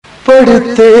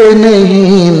پڑھتے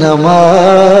نہیں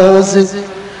نماز،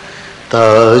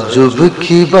 تعجب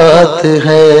کی بات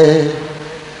ہے۔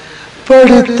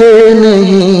 پڑھتے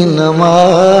نہیں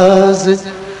نماز،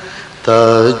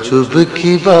 تعجب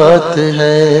کی بات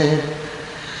ہے۔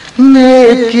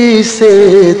 نیکی سے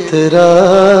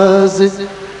اعتراض،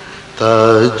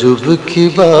 تعجب کی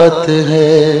بات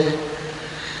ہے۔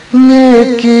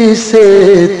 نیکی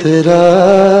سے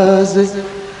اعتراض،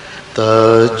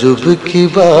 تعجب کی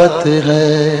بات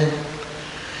ہے۔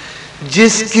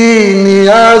 جس کی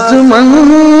نیاز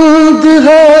مند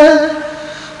ہے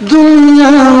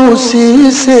دنیا اسی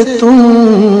سے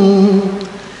تم،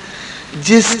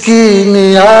 جس کی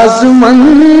نیاز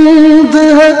مند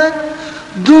ہے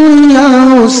دنیا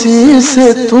اسی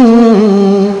سے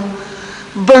تم،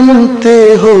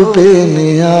 بنتے ہو بے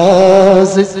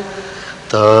نیاز،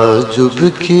 تعجب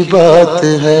کی بات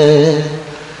ہے۔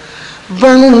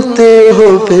 بنتے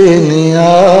ہو بے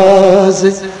نیاز،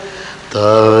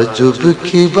 تعجب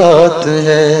کی بات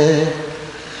ہے۔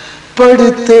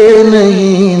 پڑھتے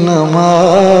نہیں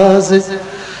نماز،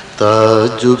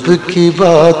 تعجب کی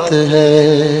بات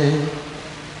ہے۔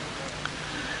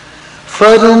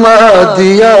 فرما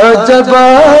دیا جب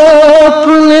آپ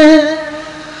نے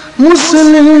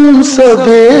مسلم سب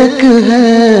ایک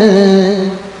ہیں،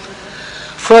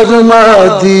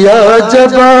 فرما دیا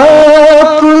جب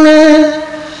آپ نے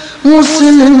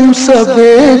مسلم سب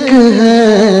ایک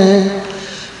ہیں،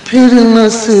 پھر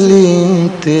نسلی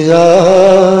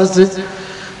امتیاز،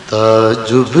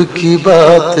 تعجب کی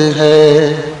بات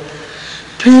ہے۔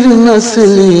 پھر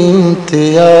نسلی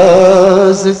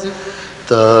امتیاز،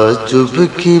 تعجب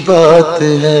کی بات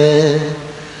ہے۔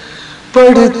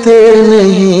 پڑھتے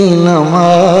نہیں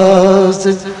نماز،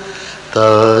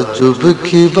 تعجب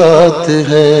کی بات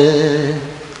ہے۔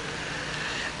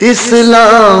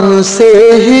 اسلام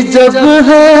سے ہی جب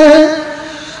ہے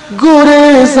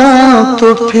گریزاں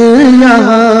تو پھر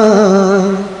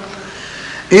یہاں،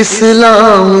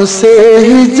 اسلام سے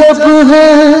ہی جب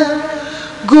ہے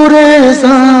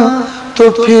گریزاں تو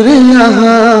پھر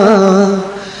یہاں،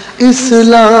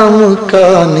 اسلام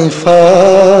کا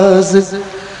نفاذ،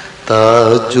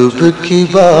 تعجب کی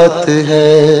بات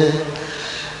ہے۔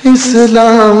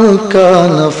 اسلام کا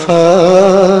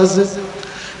نفاذ،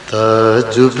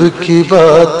 تعجب کی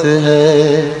بات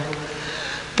ہے۔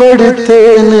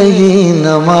 پڑھتے نہیں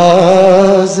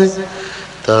نماز،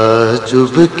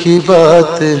 تعجب کی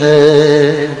بات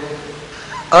ہے۔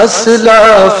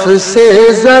 اسلاف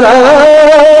سے ذرا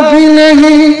بھی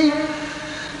نہیں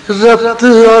ربط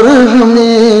اور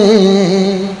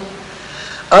ہمیں،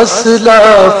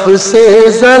 اسلاف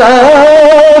سے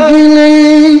ذرا بھی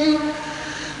نہیں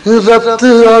ربط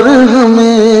اور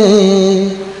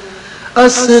ہمیں،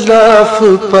 اسلاف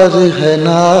پر ہے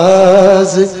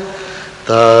ناز،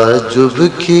 تعجب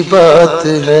کی بات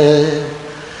ہے۔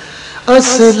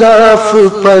 اسلاف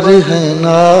پر ہے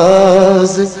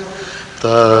ناز،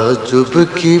 تعجب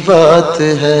کی بات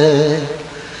ہے۔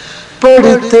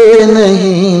 پڑھتے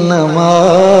نہیں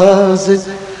نماز،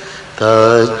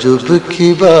 تعجب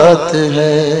کی بات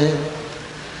ہے۔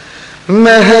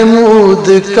 محمود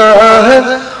کا ہے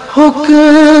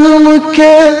حکم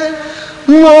کے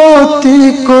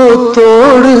موتی کو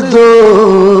توڑ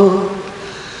دو،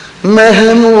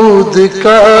 محمود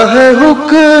کا ہے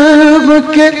حکم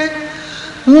کے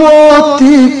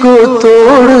موتی کو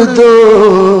توڑ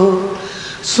دو،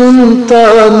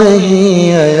 سنتا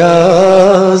نہیں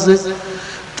ایاز،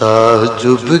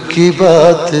 تعجب کی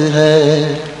بات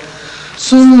ہے۔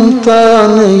 سنتا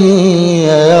نہیں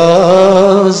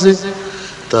ایاز،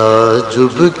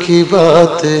 تعجب کی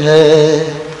بات ہے۔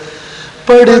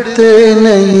 پڑھتے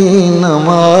نہیں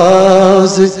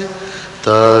نماز،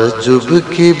 تعجب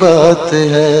کی بات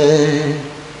ہے۔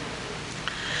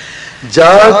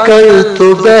 جا کر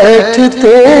تو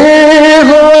بیٹھتے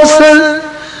ہو اصل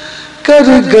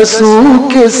کرگسوں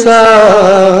کے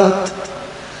ساتھ،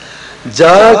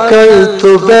 جا کر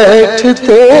تو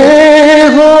بیٹھتے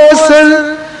ہو اصل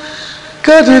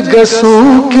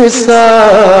کرگسوں کے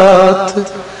ساتھ،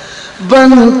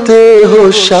 بنتے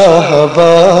ہو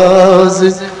شاہباز،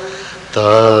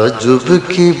 تعجب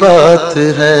کی بات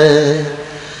ہے۔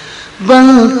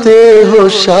 بنتے ہو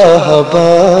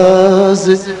شاہباز،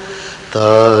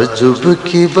 تعجب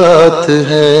کی بات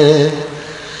ہے۔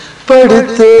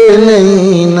 پڑھتے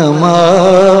نہیں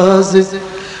نماز،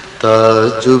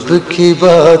 تعجب کی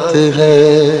بات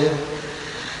ہے۔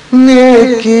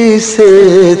 نیکی سے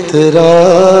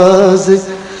اعتراض،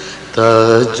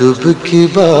 تعجب کی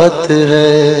بات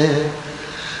ہے۔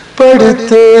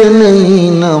 پڑھتے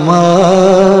نہیں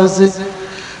نماز،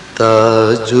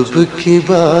 تعجب کی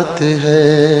بات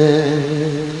ہے۔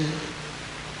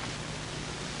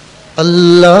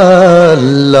 اللہ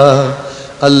اللہ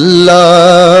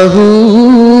اللہ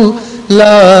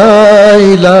لا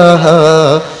الہ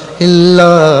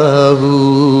الا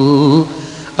ہو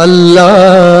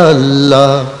اللہ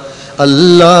اللہ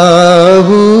اللہ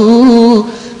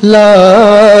لا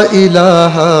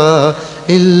الہ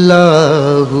الا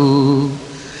ہو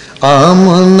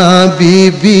آمنہ بی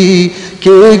بی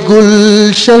کے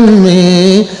گلشن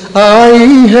میں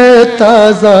آئی ہے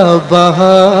تازہ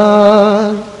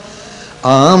بہار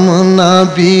آمنہ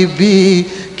بی بی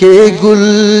کے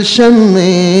گلشن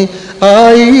میں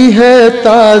آئی ہے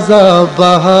تازہ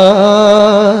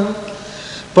بہار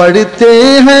پڑھتے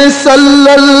ہیں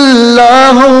صلی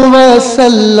اللہ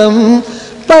وسلم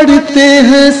پڑھتے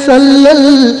ہیں صلی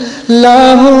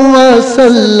اللہ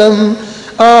وسلم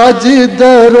آج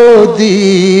در و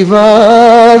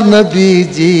دیوار نبی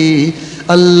جی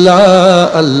اللہ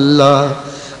اللہ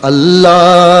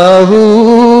اللہ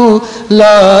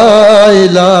لا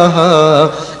الہ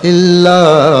الا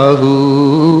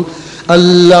ہو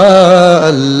اللہ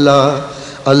اللہ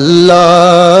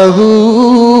اللہ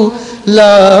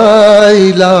لا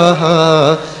الہ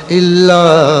الا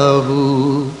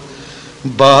ہو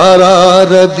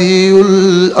 12 ربیع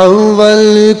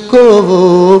الاول کو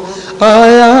وہ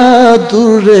آیا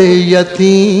در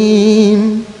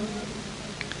یتیم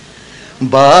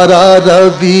 12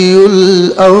 ربیع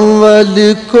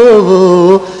الاول کو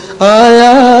وہ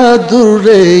آیا در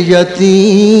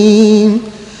یتیم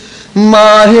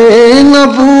ماہ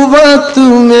نبوت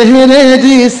مہر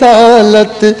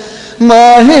رسالت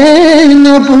ماہ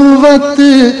نبوت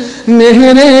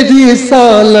مہر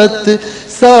رسالت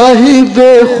صاحب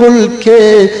خلق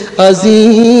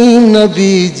عظیم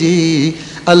نبی جی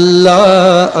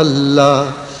اللہ اللہ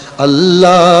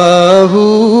اللہ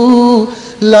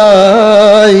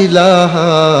لا الہ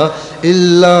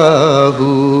الا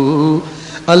ہو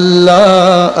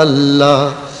اللہ اللہ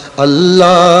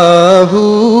اللہ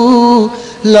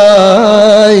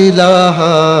لا الہ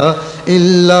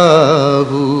الا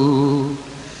ہو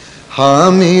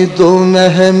حامد و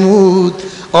محمود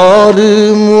اور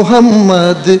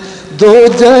محمد دو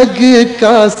جگ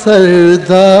کا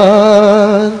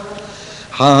سردار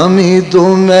حامد و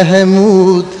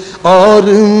محمود اور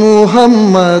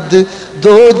محمد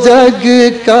دو جگ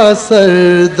کا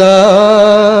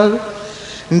سردار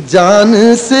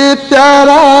جان سے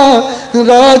پیارا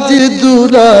راج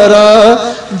دلارا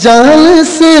جان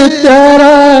سے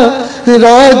پیارا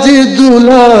راج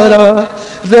دلارا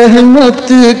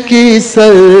رحمت کی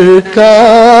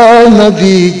سرکار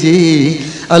نبی جی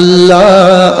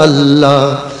اللہ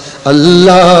اللہ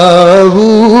اللہ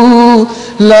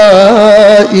لا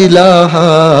الہ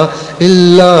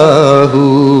الا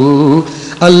ہو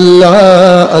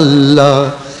اللہ اللہ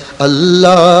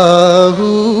اللہ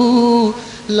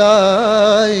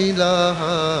لا الہ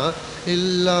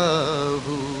الا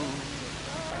ہو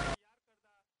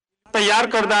تیار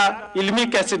کردہ علمی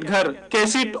کیسٹ گھر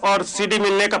کیسٹ اور سی ڈی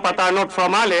ملنے کا پتہ نوٹ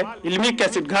فرما لے علمی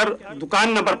کیسٹ گھر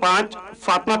دکان نمبر 5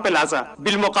 فاطمہ پلازا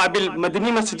بالمقابل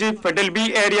Madani Masjid federal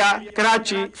B area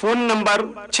Karachi phone number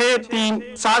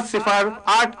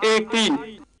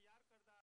 63708113